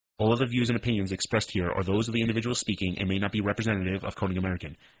All of the views and opinions expressed here are those of the individual speaking and may not be representative of Konig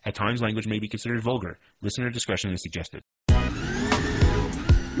American. At times, language may be considered vulgar. Listener discretion is suggested.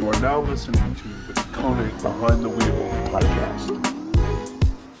 You are now listening to the Konig Behind the Wheel podcast.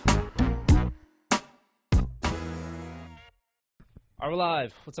 Are we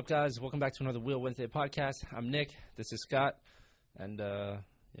live? What's up, guys? Welcome back to another Wheel Wednesday podcast. I'm Nick. This is Scott, and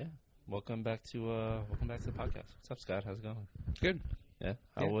welcome back to the podcast. What's up, Scott? How's it going? Good. Yeah.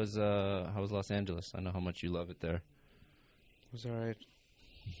 How was Los Angeles? I know how much you love it there. It was all right.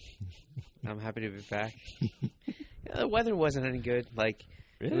 I'm happy to be back. The weather wasn't any good. Like,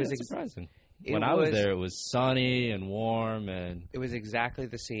 really? It was That's surprising. When I was there, it was sunny and warm, and it was exactly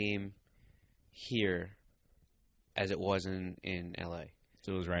the same here as it was in LA.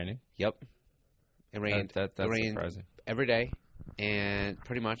 So it was raining? Yep. It rained. That's it rained surprising. Every day, and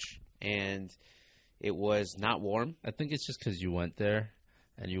pretty much, and it was not warm. I think it's just because you went there,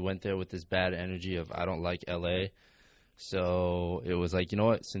 and you went there with this bad energy of, I don't like LA. So it was like, you know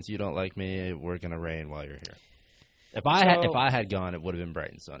what? Since you don't like me, we're going to rain while you're here. If I had gone, it would have been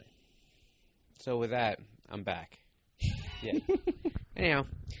bright and sunny. So with that, I'm back. Yeah. Anyhow,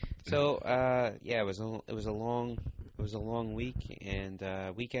 so it was a long week and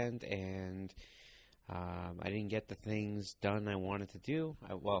weekend, and I didn't get the things done I wanted to do.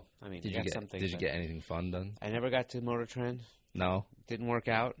 Did you get anything fun done? I never got to Motor Trend. No, didn't work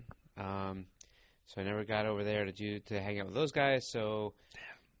out. So I never got over there to hang out with those guys. So,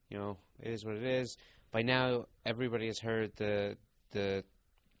 it is what it is. By now, everybody has heard the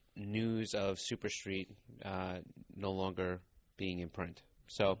news of Super Street no longer being in print.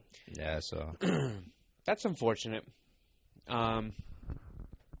 So yeah, so that's unfortunate.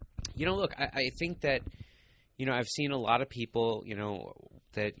 Look, I think that I've seen a lot of people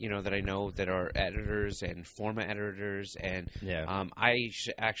that I know that are editors and former editors, and I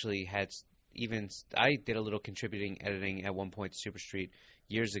actually I did a little contributing editing at one point to Super Street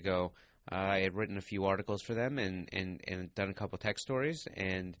years ago. I had written a few articles for them and done a couple text stories,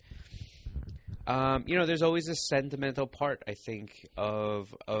 and there's always a sentimental part, I think,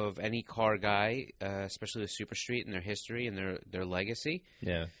 of any car guy, especially with Super Street and their history and their legacy.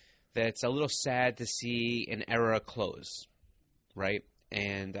 Yeah, that's a little sad to see an era close, right?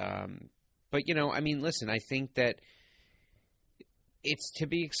 And listen, I think that it's to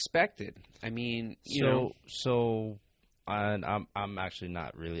be expected. I mean, So I'm actually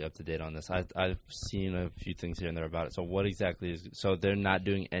not really up to date on this. I've seen a few things here and there about it. So what exactly is? So they're not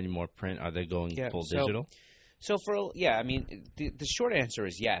doing any more print. Are they going full digital? So the short answer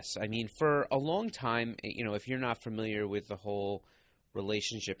is yes. I mean, for a long time, if you're not familiar with the whole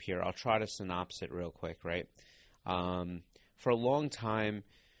relationship here, I'll try to synopsis it real quick, right? For a long time,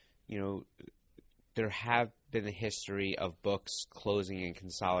 there have been a history of books closing and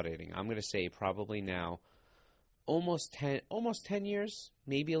consolidating. I'm going to say probably now almost 10 years,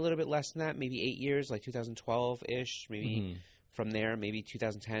 maybe a little bit less than that, maybe 8 years, like 2012-ish, maybe from there, maybe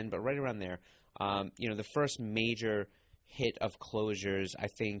 2010, but right around there. The first major hit of closures, I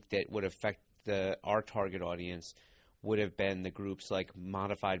think, that would affect our target audience would have been the groups like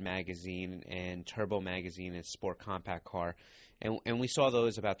Modified Magazine and Turbo Magazine and Sport Compact Car. And we saw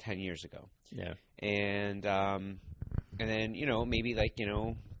those about 10 years ago. Yeah. And then, maybe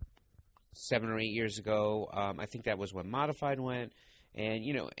 7 or 8 years ago, I think that was when Modified went, and,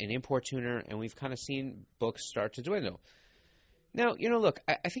 an Import Tuner, and we've kind of seen books start to dwindle. Now, look,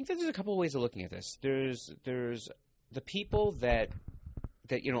 I think that there's a couple of ways of looking at this. There's the people that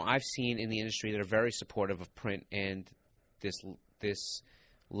I've seen in the industry that are very supportive of print and this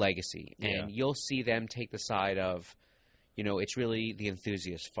legacy. And you'll see them take the side of, it's really the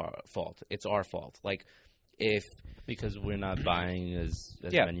enthusiast's fault. It's our fault. Like, because we're not buying as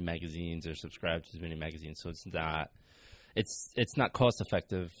many magazines or subscribe to as many magazines, so it's not cost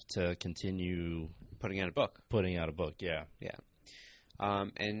effective to continue putting out a book. Yeah.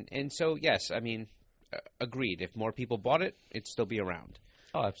 And so yes, I mean, agreed. If more people bought it, it'd still be around.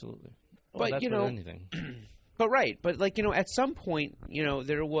 Oh, absolutely. Well, but that's anything. But right, but at some point,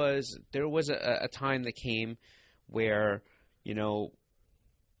 there was a time that came where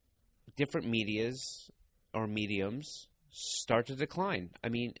different medias or mediums start to decline. I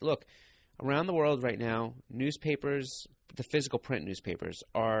mean, look, around the world right now, newspapers, the physical print newspapers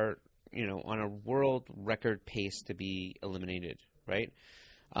are, on a world record pace to be eliminated, right?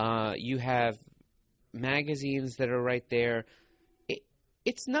 You have magazines that are right there.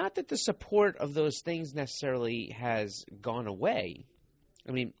 It's not that the support of those things necessarily has gone away.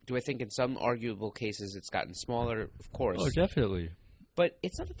 I mean, do I think in some arguable cases it's gotten smaller? Of course. Oh, definitely. But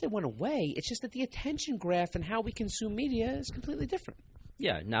it's not that they went away. It's just that the attention graph and how we consume media is completely different.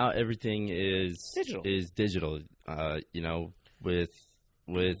 Yeah, now everything is digital. You know, with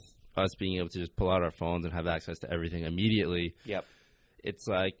us being able to just pull out our phones and have access to everything immediately. Yep. It's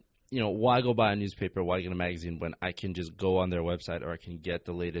like, you know, why go buy a newspaper? Why get a magazine when I can just go on their website, or I can get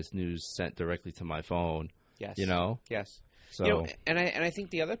the latest news sent directly to my phone? Yes. You know? Yes. So, you know, and I think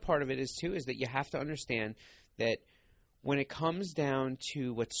the other part of it is too is that you have to understand that when it comes down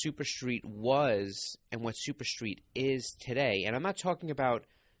to what Superstreet was and what Superstreet is today, and I'm not talking about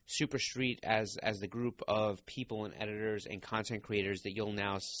Superstreet as the group of people and editors and content creators that you'll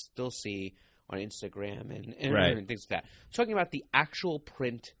now still see on Instagram and, Right. and things like that. I'm talking about the actual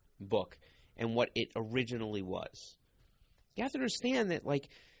print book and what it originally was. You have to understand that, like,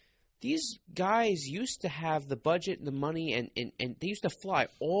 these guys used to have the budget and the money, and they used to fly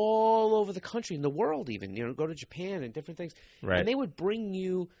all over the country, in the world even, you know, go to Japan and different things. Right. And they would bring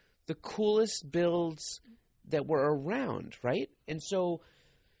you the coolest builds that were around, right? And so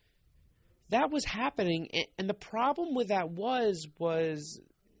that was happening, and the problem with that was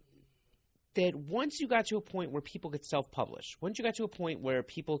that once you got to a point where people could self-publish, once you got to a point where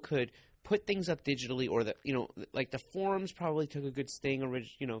people could put things up digitally, or the, you know, like the forums probably took a good sting,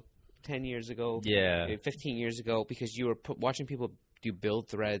 10 years ago, 15 years ago, because you were watching people do build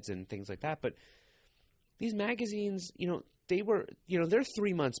threads and things like that. But these magazines, you know, they're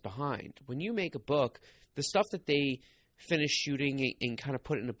 3 months behind. When you make a book, the stuff that they finish shooting and kind of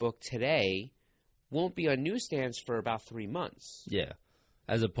put in a book today won't be on newsstands for about 3 months. Yeah.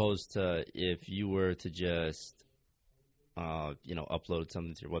 As opposed to if you were to just, you know, upload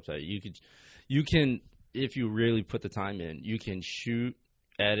something to your website, you can, if you really put the time in, you can shoot,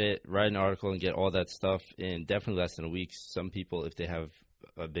 edit, write an article, and get all that stuff in definitely less than a week. Some people, if they have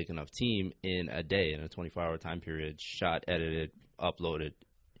a big enough team, in a day, in a 24-hour time period, shot, edited, uploaded,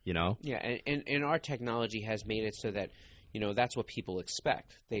 you know? Yeah, and our technology has made it so that, you know, that's what people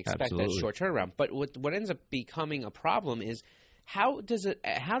expect. They expect that short turnaround. But what ends up becoming a problem is how do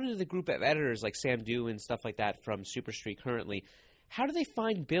the group of editors like Sam Dew and stuff like that from Superstreet currently, how do they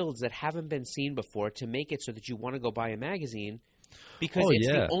find builds that haven't been seen before to make it so that you want to go buy a magazine? Because it's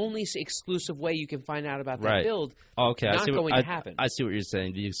the only exclusive way you can find out about that build. Okay, not going to happen. I see what you're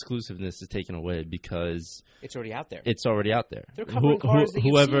saying. The exclusiveness is taken away because it's already out there. It's already out there. They're covering cars that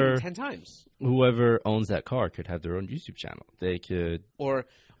you've seen 10 times. Whoever owns that car could have their own YouTube channel. They could, or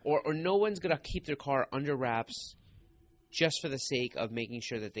no one's going to keep their car under wraps just for the sake of making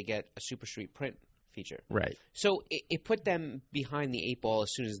sure that they get a Superstreet print feature. Right. So it put them behind the 8 ball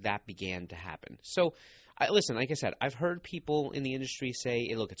as soon as that began to happen. So. Listen, like I said, I've heard people in the industry say,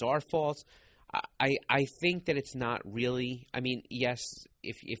 hey, look, it's our fault. I think that it's not really. I mean, yes,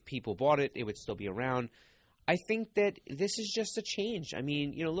 if people bought it, it would still be around. I think that this is just a change. I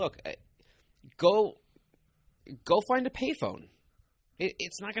mean, you know, look, go find a payphone.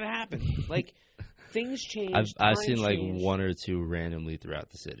 It's not going to happen. Like, things change. I've seen like one or two randomly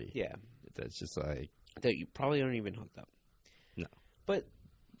throughout the city. Yeah. That's just like. That you probably aren't even hooked up. No. But.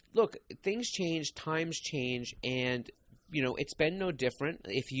 Look, things change, times change, and, you know, it's been no different.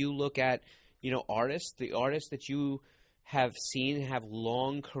 If you look at, you know, the artists that you have seen have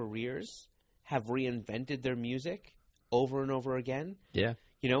long careers, have reinvented their music over and over again. Yeah.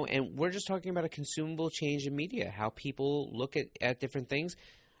 You know, and we're just talking about a consumable change in media, how people look at different things.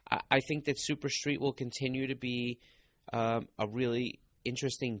 I think that Superstreet will continue to be a really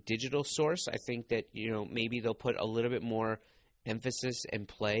interesting digital source. I think that, you know, maybe they'll put a little bit more emphasis and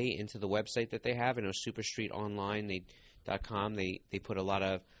play into the website that they have. I know SuperstreetOnline.com, they put a lot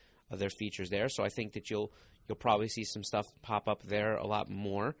of their features there. So I think that you'll probably see some stuff pop up there a lot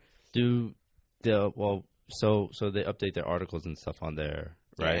more. So they update their articles and stuff on there,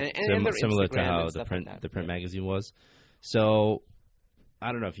 right? Yeah, and similar to how the print magazine was. So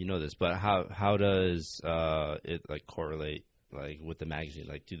I don't know if you know this, but how does it like correlate like with the magazine?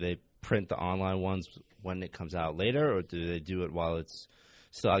 Like, do they print the online ones when it comes out later, or do they do it while it's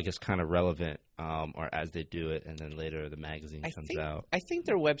still, I guess, kind of relevant, or as they do it, and then later the magazine comes out? I think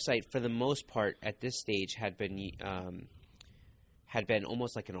their website, for the most part, at this stage, had been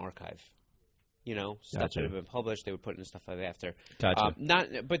almost like an archive. You know, stuff that had been published, they would put in stuff like after. Gotcha.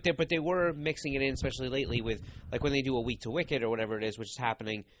 But they were mixing it in, especially lately with like when they do a week to Wicked or whatever it is, which is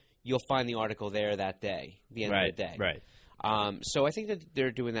happening. You'll find the article there that day, the end of the day. Right. So I think that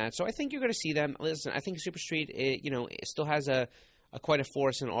they're doing that. So I think you're going to see them. Listen, I think Superstreet, it still has a quite a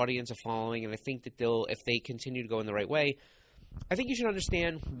force, an audience, a following, and I think that if they continue to go in the right way, I think you should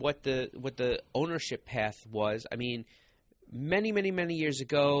understand what the ownership path was. I mean, many, many, many years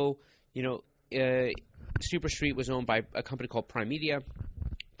ago, you know, Superstreet was owned by a company called Prime Media,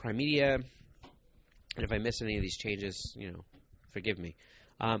 and if I miss any of these changes, you know, Forgive me.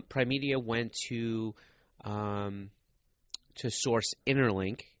 Prime Media went to Source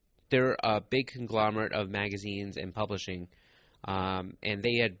Interlink. They're a big conglomerate of magazines and publishing, and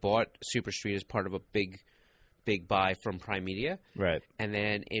they had bought SuperStreet as part of a big buy from Prime Media. Right. And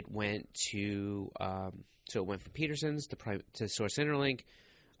then it went to it went from Peterson's to Source Interlink.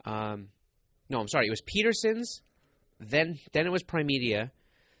 No, I'm sorry. It was Peterson's. Then it was Prime Media.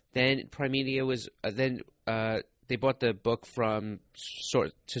 Then Prime Media was they bought the book from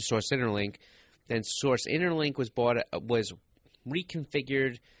Source Interlink. Then Source Interlink was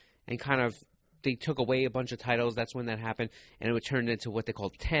reconfigured and kind of they took away a bunch of titles. That's when that happened, and it turned into what they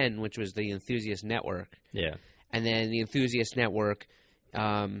called 10, which was the Enthusiast Network. Yeah. And then the Enthusiast Network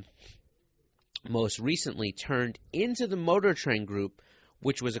most recently turned into the Motor Trend Group,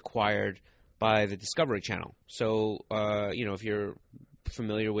 which was acquired by the Discovery Channel. So, if you're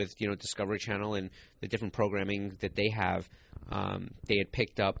familiar with, Discovery Channel and the different programming that they have, they had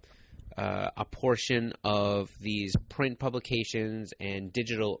picked up a portion of these print publications and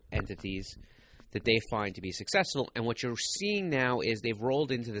digital entities that they find to be successful. And what you're seeing now is they've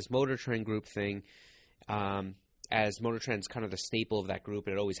rolled into this Motor Trend Group thing, as Motor Trend's kind of the staple of that group,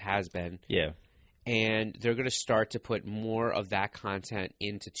 and it always has been. Yeah. And they're going to start to put more of that content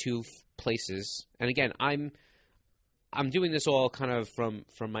into two places. And again, I'm doing this all kind of from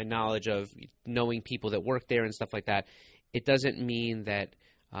my knowledge of knowing people that work there and stuff like that. It doesn't mean that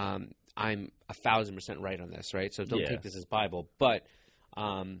I'm 1,000% right on this, right? So don't take this as Bible. But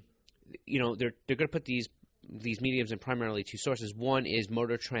they're going to put these mediums in primarily two sources. One is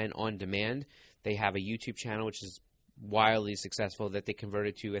Motor Trend On Demand. They have a YouTube channel which is wildly successful that they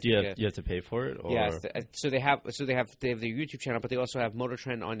converted to. You have to pay for it? Or? Yes. So they have their YouTube channel, but they also have Motor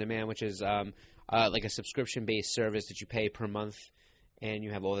Trend On Demand, which is like a subscription-based service that you pay per month, and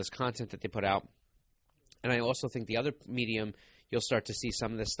you have all this content that they put out. And I also think the other medium you'll start to see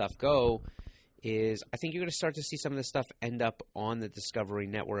some of this stuff go is I think you're going to start to see some of this stuff end up on the Discovery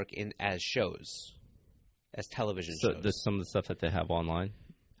Network as shows, as television shows. So there's some of the stuff that they have online?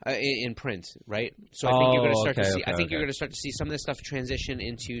 In print, right? So I think you're going to start to see. Okay, I think you're going to start to see some of this stuff transition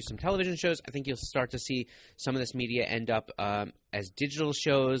into some television shows. I think you'll start to see some of this media end up as digital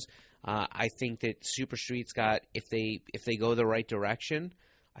shows. I think that SuperStreet's got if they go the right direction,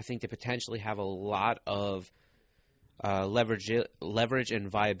 I think they potentially have a lot of leverage and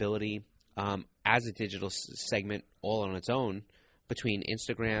viability as a digital segment all on its own between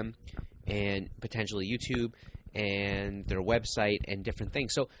Instagram and potentially YouTube and their website and different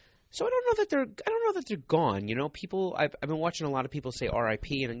things. So I don't know that they're gone. People. I've been watching a lot of people say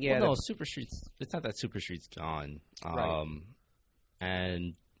R.I.P. and Well, no, SuperStreet's. It's not that SuperStreet's gone. Right.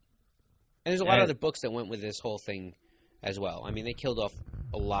 And there's a lot of other books that went with this whole thing as well. I mean, they killed off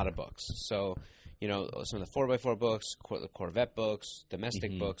a lot of books. So some of the 4x4 books, the Corvette books,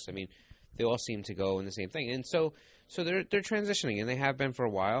 domestic books. I mean, they all seem to go in the same thing. And so they're transitioning, and they have been for a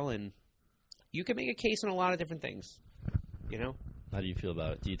while. And you can make a case on a lot of different things, How do you feel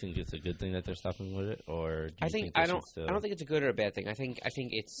about it? Do you think it's a good thing that they're stopping with it, or do you think I don't think it's a good or a bad thing. I think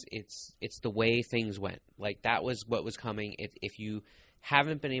it's the way things went. Like that was what was coming. If you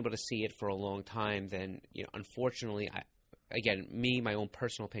haven't been able to see it for a long time, then unfortunately, my own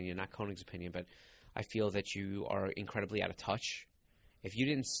personal opinion, not Konig's opinion, but I feel that you are incredibly out of touch. If you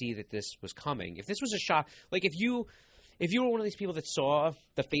didn't see that this was coming, if this was a shock, like if you were one of these people that saw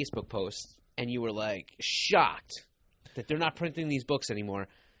the Facebook post and you were like shocked that they're not printing these books anymore,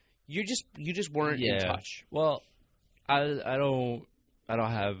 you just weren't in touch. Well, I don't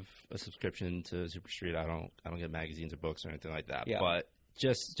have a subscription to SuperStreet. I don't get magazines or books or anything like that. Yeah. But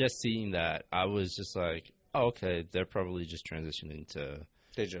just seeing that, I was just like, oh, okay, they're probably just transitioning to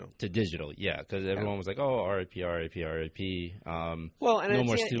digital. Yeah, because everyone was like, oh, RIP, RIP, RIP. Well, and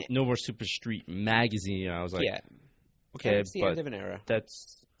no more SuperStreet magazine. And I was like, okay, it's the end of an era.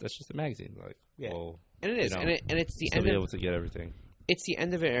 That's just a magazine. Like, well, and it is, and it's the end of, be able to get everything. It's the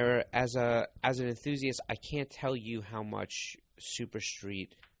end of an era. As an enthusiast, I can't tell you how much SuperStreet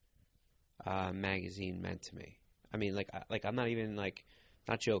magazine meant to me. I mean, like I'm not even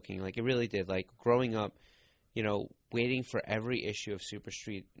not joking. Like it really did. Like growing up, waiting for every issue of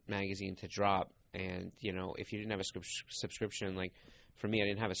SuperStreet magazine to drop, and if you didn't have a subscription, like for me, I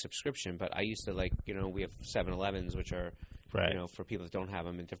didn't have a subscription, but I used to we have 7-Elevens, which are for people that don't have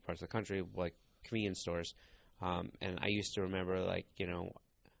them in different parts of the country, like convenience stores. And I used to remember,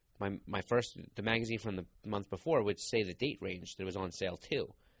 the magazine from the month before would say the date range that it was on sale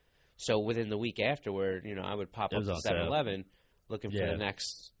too. So within the week afterward, I would pop up to 7-Eleven looking for the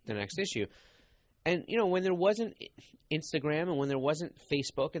next issue. And, when there wasn't Instagram and when there wasn't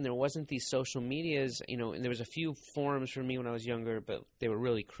Facebook and there wasn't these social medias, and there was a few forums for me when I was younger, but they were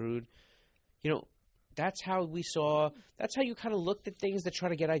really crude, that's how that's how you kind of looked at things to try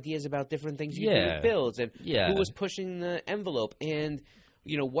to get ideas about different things you do with builds and who was pushing the envelope and,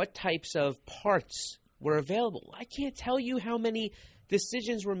 what types of parts were available. I can't tell you how many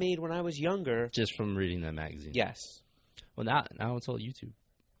decisions were made when I was younger. Just from reading that magazine. Yes. Well, now it's all YouTube.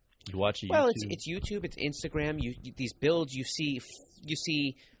 You watch YouTube. Well, it's YouTube, it's Instagram. These builds you see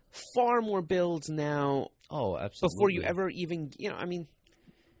far more builds now. Oh, absolutely. Before you ever even you know what I'm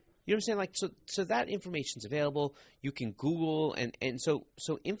saying? Like so that information's available. You can Google and so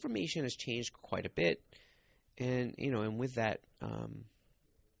information has changed quite a bit, and and with that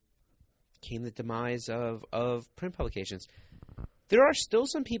came the demise of print publications. There are still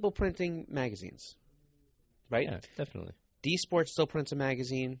some people printing magazines, right? Yeah, definitely. D Sports still prints a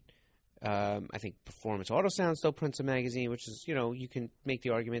magazine. I think Performance Auto Sound still prints a magazine, which is, you can make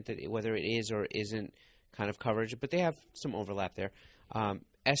the argument that whether it is or isn't kind of coverage, but they have some overlap there.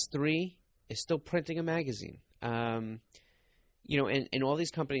 S3 is still printing a magazine. And all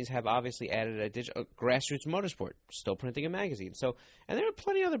these companies have obviously added a digital Grassroots Motorsport, still printing a magazine. So, and there are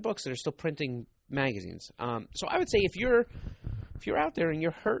plenty of other books that are still printing magazines. So I would say if you're out there and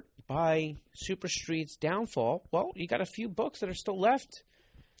you're hurt by Super Street's downfall, well, you got a few books that are still left.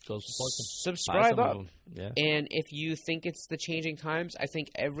 Go support them. Subscribe up. Yeah. And if you think it's the changing times, I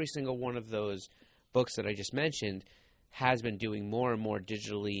think every single one of those books that I just mentioned has been doing more and more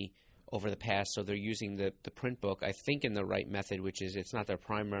digitally over the past. So they're using the print book, I think, in the right method, which is it's not their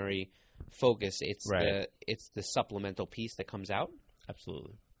primary focus. It's the supplemental piece that comes out.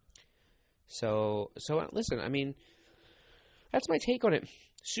 Absolutely. So listen, I mean, that's my take on it.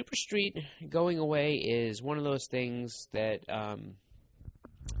 Super Street going away is one of those things that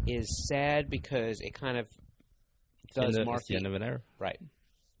is sad because it kind of does mark it's the end of an era. Right.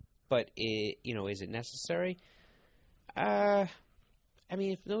 But, is it necessary? I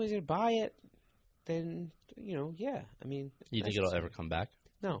mean, if nobody's going to buy it, then, yeah. I mean, you think it'll ever come back?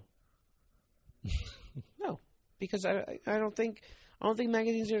 No. No, because I don't think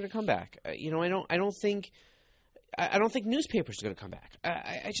magazines are going to come back. I don't think newspapers are going to come back.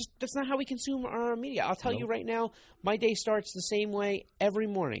 I just that's not how we consume our media. I'll tell you right now, my day starts the same way every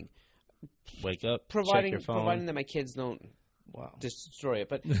morning. Wake up, providing check your phone. Providing that my kids don't destroy it,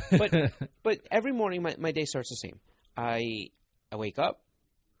 but every morning my day starts the same. I wake up,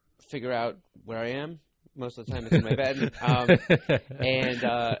 figure out where I am. Most of the time it's in my bed, and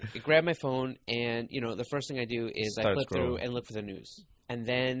grab my phone, and the first thing I do is I flip through and look for the news, and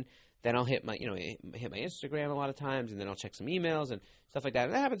then I'll hit my Instagram a lot of times, and then I'll check some emails and stuff like that.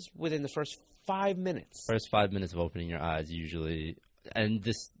 And that happens within the first 5 minutes. First 5 minutes of opening your eyes usually, and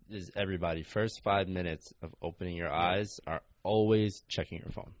this is everybody. First 5 minutes of opening your eyes are always checking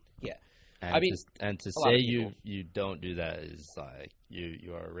your phone. Yeah. And to say you don't do that is like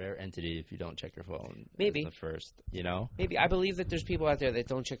you are a rare entity if you don't check your phone. Maybe the first, Maybe I believe that there's people out there that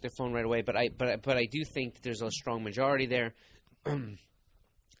don't check their phone right away, but I do think that there's a strong majority there. And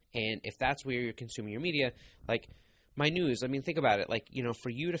if that's where you're consuming your media, like my news, I mean, think about it. Like, for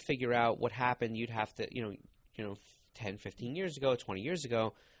you to figure out what happened, you'd have to, 10, 15 years ago, 20 years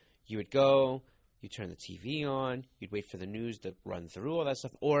ago, you would go, you'd turn the TV on, you'd wait for the news to run through all that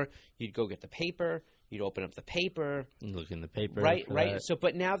stuff, or you'd go get the paper, you'd open up the paper. Look in the paper. Right. That. So,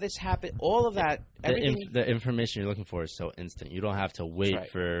 but now this happened, all of that, everything. The information you're looking for is so instant. You don't have to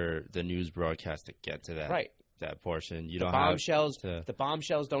wait for the news broadcast to get to that. Right. That portion. You don't have to... The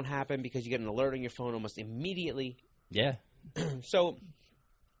bombshells don't happen because you get an alert on your phone almost immediately. Yeah. So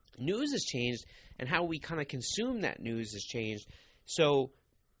news has changed, and how we kind of consume that news has changed. So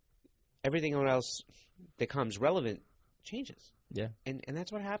everything else that becomes relevant changes. Yeah. And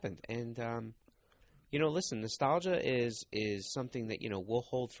that's what happened. And listen, nostalgia is something that we'll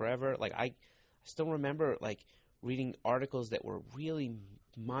hold forever. Like I still remember reading articles that were really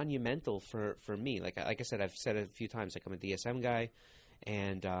monumental for me. Like I said, I've said it a few times. Like I'm a DSM guy,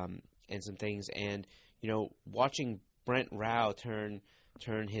 and some things, and watching Brent Rao turn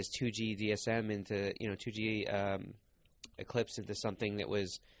his 2G DSM into 2G Eclipse into something that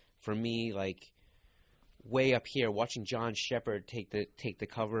was for me like way up here. Watching John Shepard take the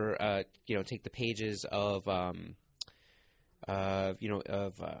cover, take the pages of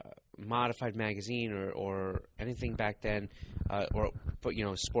Modified magazine or anything back then, but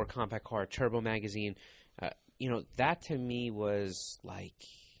Sport Compact Car, Turbo magazine, that to me was like,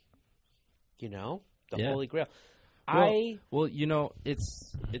 the Holy Grail. Well,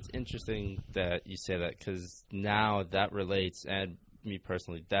 it's interesting that you say that because now that relates, and me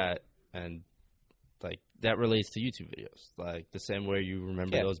personally, that and like that relates to YouTube videos. Like the same way you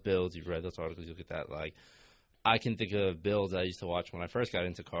remember those builds, you've read those articles, you look at that. Like I can think of builds I used to watch when I first got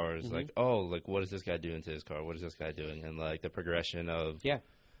into cars. Mm-hmm. Like, oh, like what is this guy doing to his car? What is this guy doing? And like the progression of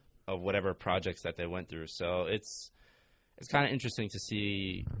whatever projects that they went through. So it's kind of interesting to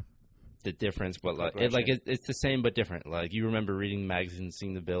see the difference, but like it's the same but different. Like you remember reading the magazine,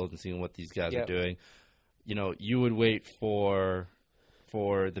 seeing the builds, and seeing what these guys are doing. You know, you would wait for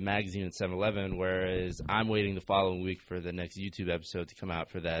the magazine at 7-Eleven, whereas I'm waiting the following week for the next YouTube episode to come out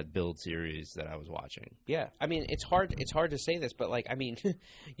for that build series that I was watching. Yeah, I mean, it's hard to say this, but like, I mean,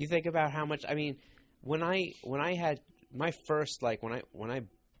 you think about how much. I mean, when I had my first, like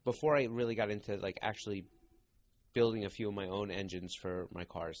before I really got into like actually building a few of my own engines for my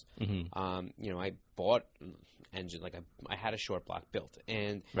cars, you know, I bought engine, like I had a short block built,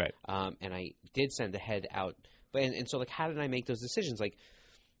 and and I did send a head out. But and so like, how did I make those decisions? Like,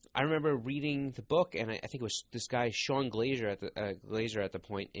 I remember reading the book, and I think it was this guy Sean Glazer at the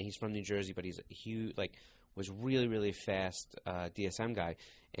point, and he's from New Jersey, but he's a huge, like, was really fast DSM guy.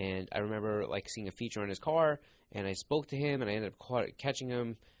 And I remember like seeing a feature on his car, and I spoke to him, and I ended up catching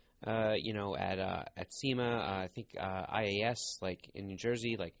him, you know, at SEMA, I think IAS, like in New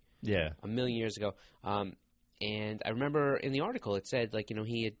Jersey, like a million years ago. And I remember in the article it said, like, you know,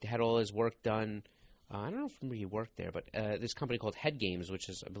 he had all his work done. I don't know if he worked there, but this company called Head Games, which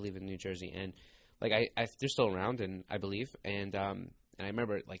is, I believe, in New Jersey, and like they're still around, and I believe, and I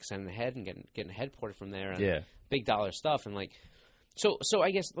remember like sending the head and getting a head ported from there, and big dollar stuff, and like, so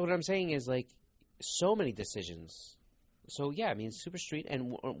I guess what I'm saying is like so many decisions. So yeah, I mean, Super Street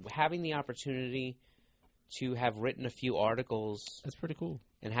and having the opportunity to have written a few articles, that's pretty cool,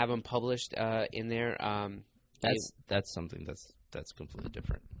 and have them published in there. That's something that's completely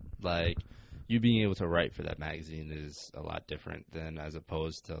different. Like, you being able to write for that magazine is a lot different than as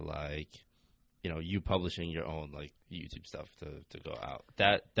opposed to, like, you know, you publishing your own like YouTube stuff to go out.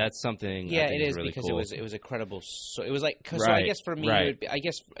 That's something. Yeah, I think it is really because cool. it was a credible. So it was like, so I guess for me, it would be, I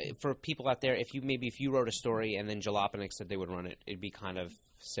guess for people out there, if you wrote a story and then Jalopnik said they would run it, it'd be kind of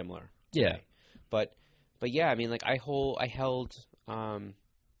similar. Yeah, but yeah, I mean, like I held.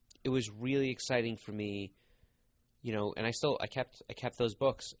 It was really exciting for me. You know, and I kept those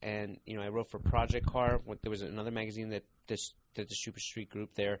books, and you know, I wrote for Project Car. There was another magazine that the Super Street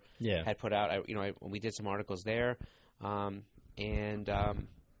group there had put out. We did some articles there, and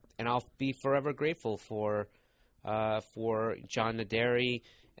I'll be forever grateful for John Naderi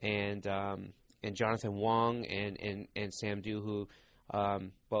and Jonathan Wong and Sam Du, who,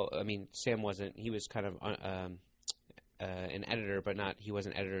 well, I mean, Sam wasn't. He was kind of an editor, but he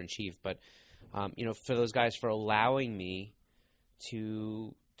wasn't editor in chief, but. You know, for those guys for allowing me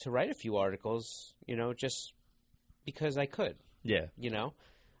to write a few articles, you know, just because I could. Yeah. You know,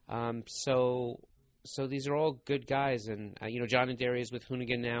 so these are all good guys, and you know, John and Derry is with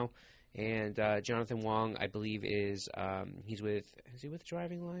Hoonigan now, and Jonathan Wong, I believe, is he with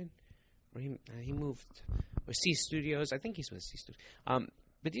Driving Line, or he moved with C Studios. I think he's with C Studios.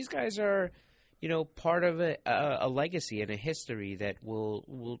 But these guys are, you know, part of a legacy and a history that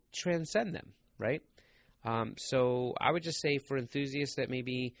will transcend them, right? So I would just say for enthusiasts that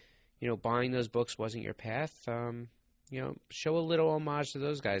maybe, you know, buying those books wasn't your path, you know, show a little homage to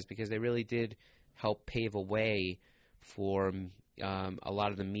those guys because they really did help pave a way for a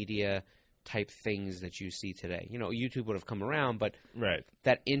lot of the media type things that you see today. You know, YouTube would have come around, but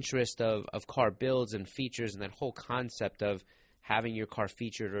that interest of car builds and features and that whole concept of having your car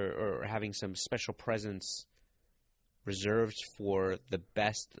featured or having some special presence reserved for the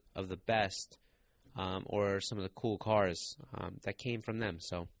best of the best, or some of the cool cars that came from them.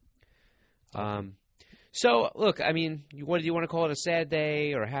 So look, I mean, what do you want to call it, a sad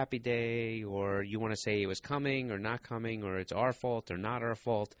day or a happy day, or you want to say it was coming or not coming, or it's our fault or not our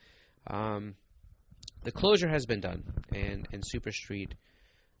fault? The closure has been done, and Super Street,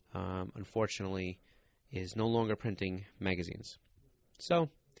 unfortunately, is no longer printing magazines. So,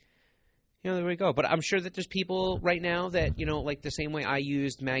 you know, there we go. But I'm sure that there's people right now that, you know, like the same way I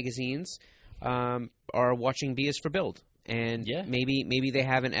used magazines, are watching B is for Build. And maybe they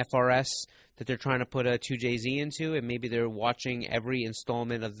have an FRS that they're trying to put a 2JZ into, and maybe they're watching every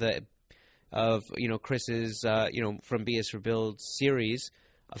installment of you know, Chris's you know, from B is for Build series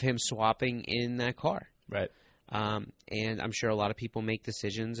of him swapping in that car. Right. And I'm sure a lot of people make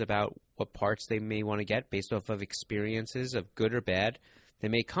decisions about what parts they may want to get based off of experiences of good or bad that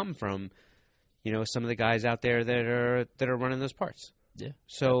may come from, you know, some of the guys out there that are running those parts. Yeah.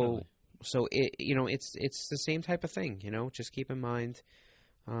 So it, you know, it's the same type of thing, you know, just keep in mind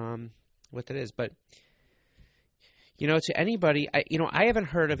what that is. But, you know, to anybody, I haven't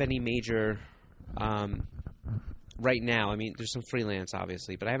heard of any major right now. I mean, there's some freelance,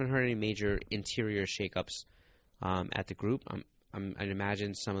 obviously, but I haven't heard any major interior shakeups at the group. I'd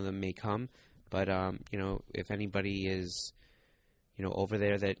imagine some of them may come, but if anybody is, over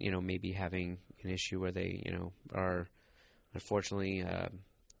there that may be having an issue where they are unfortunately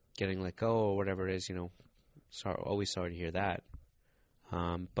getting let go or whatever it is, always sorry to hear that.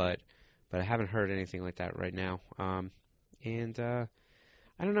 But I haven't heard anything like that right now. And I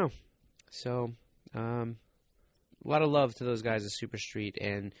don't know. So a lot of love to those guys at Super Street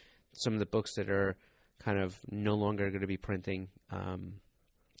and some of the books that are kind of no longer going to be printing.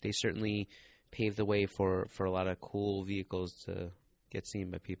 They certainly paved the way for a lot of cool vehicles to get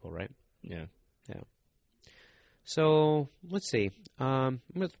seen by people, right? Yeah. So let's see.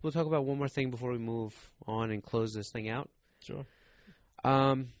 We'll talk about one more thing before we move on and close this thing out. Sure.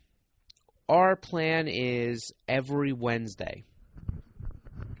 Our plan is every Wednesday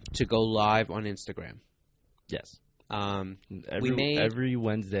to go live on Instagram. Yes. Every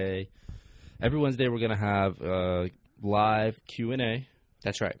Wednesday. Every Wednesday we're gonna have live Q&A.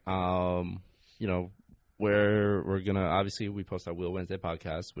 That's right. Where we're gonna obviously we post our Wheel Wednesday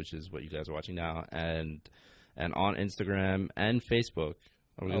podcast, which is what you guys are watching now, and on Instagram and Facebook.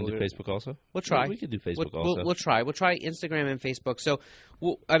 Are we going to do Facebook also? We'll try. We could do Facebook also. We'll try. We'll try Instagram and Facebook. So,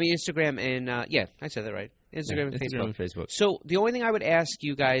 Instagram and, I said that right. Instagram and Facebook. So, the only thing I would ask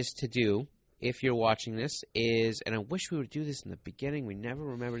you guys to do, if you're watching this, is, and I wish we would do this in the beginning. We never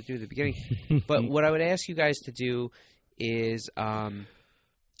remember to do it at the beginning. But what I would ask you guys to do is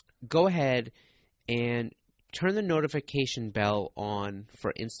go ahead and turn the notification bell on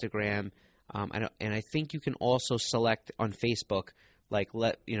for Instagram. And I think you can also select on Facebook, like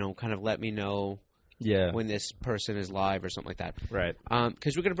let me know when this person is live or something like that. Right.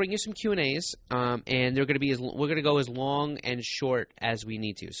 Because we're going to bring you some Q&As, and they're going to be we're going to go as long and short as we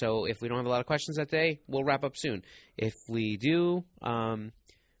need to. So if we don't have a lot of questions that day, we'll wrap up soon. If we do,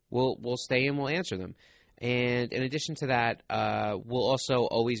 we'll stay and we'll answer them. And in addition to that, we'll also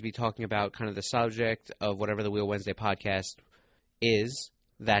always be talking about kind of the subject of whatever the Wheel Wednesday podcast is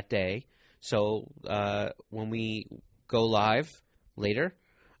that day. So when we go live later,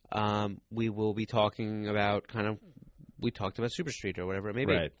 we will be talking about we talked about Super Street or whatever it may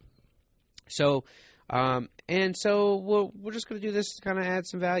be. Right. So, we're just going to do this to kind of add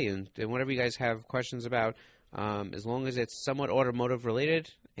some value. And whatever you guys have questions about, as long as it's somewhat automotive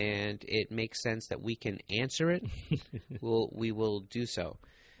related and it makes sense that we can answer it, we will do so.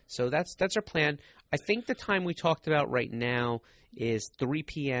 So that's our plan. I think the time we talked about right now is 3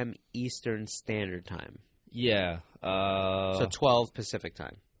 p.m. Eastern Standard Time. Yeah. So 12 Pacific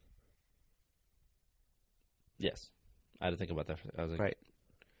Time. Yes. I had to think about that. I was like, right.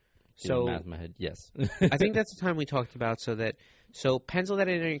 So math in my head. Yes. I think that's the time we talked about. So pencil that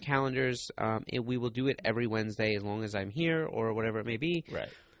in your calendars. We will do it every Wednesday as long as I'm here or whatever it may be. Right.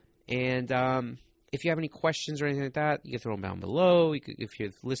 And if you have any questions or anything like that, you can throw them down below. If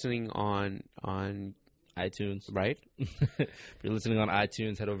you're listening on iTunes, right? If you're listening on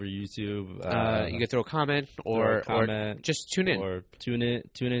iTunes, head over to YouTube. You can throw a comment or just tune in. Or tune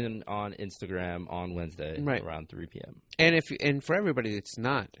in on Instagram on Wednesday around 3 p.m. And for everybody that's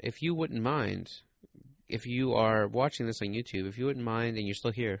not, if you wouldn't mind, if you are watching this on YouTube, if you wouldn't mind and you're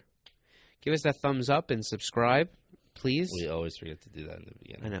still here, give us that thumbs up and subscribe, please. We always forget to do that in the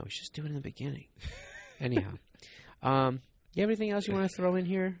beginning. I know. We should just do it in the beginning. Anyhow. You have anything else you want to throw in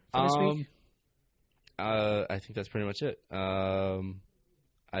here for this week? I think that's pretty much it. I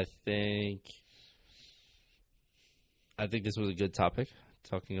think this was a good topic,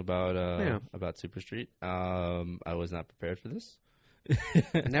 talking about Super Street. I was not prepared for this.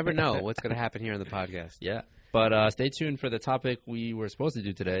 Never know what's going to happen here on the podcast. Yeah. But stay tuned for the topic we were supposed to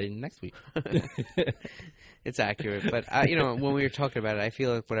do today next week. It's accurate. But, when we were talking about it, I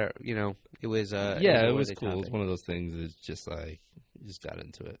feel like whatever, it was it was cool. Topic. It was one of those things that's just like, you just got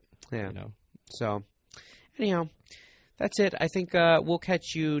into it. Yeah. So, anyhow, that's it. I think we'll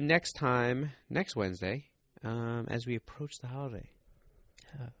catch you next Wednesday, as we approach the holiday.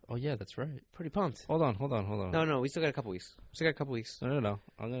 Oh, yeah, that's right. Pretty pumped. Hold on. No, we still got a couple weeks. No.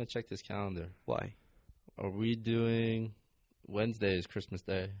 I'm going to check this calendar. Why? Are we doing Wednesday is Christmas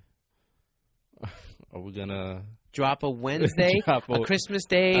Day? Are we going to drop a Wednesday? A Christmas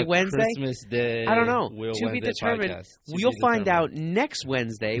Day Wednesday? Christmas Day. I don't know. Wheel to Wednesday be determined. Podcast. You'll find out next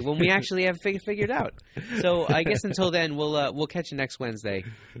Wednesday when we actually have figured out. So I guess until then, we'll catch you next Wednesday.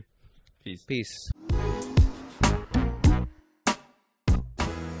 Peace. Peace.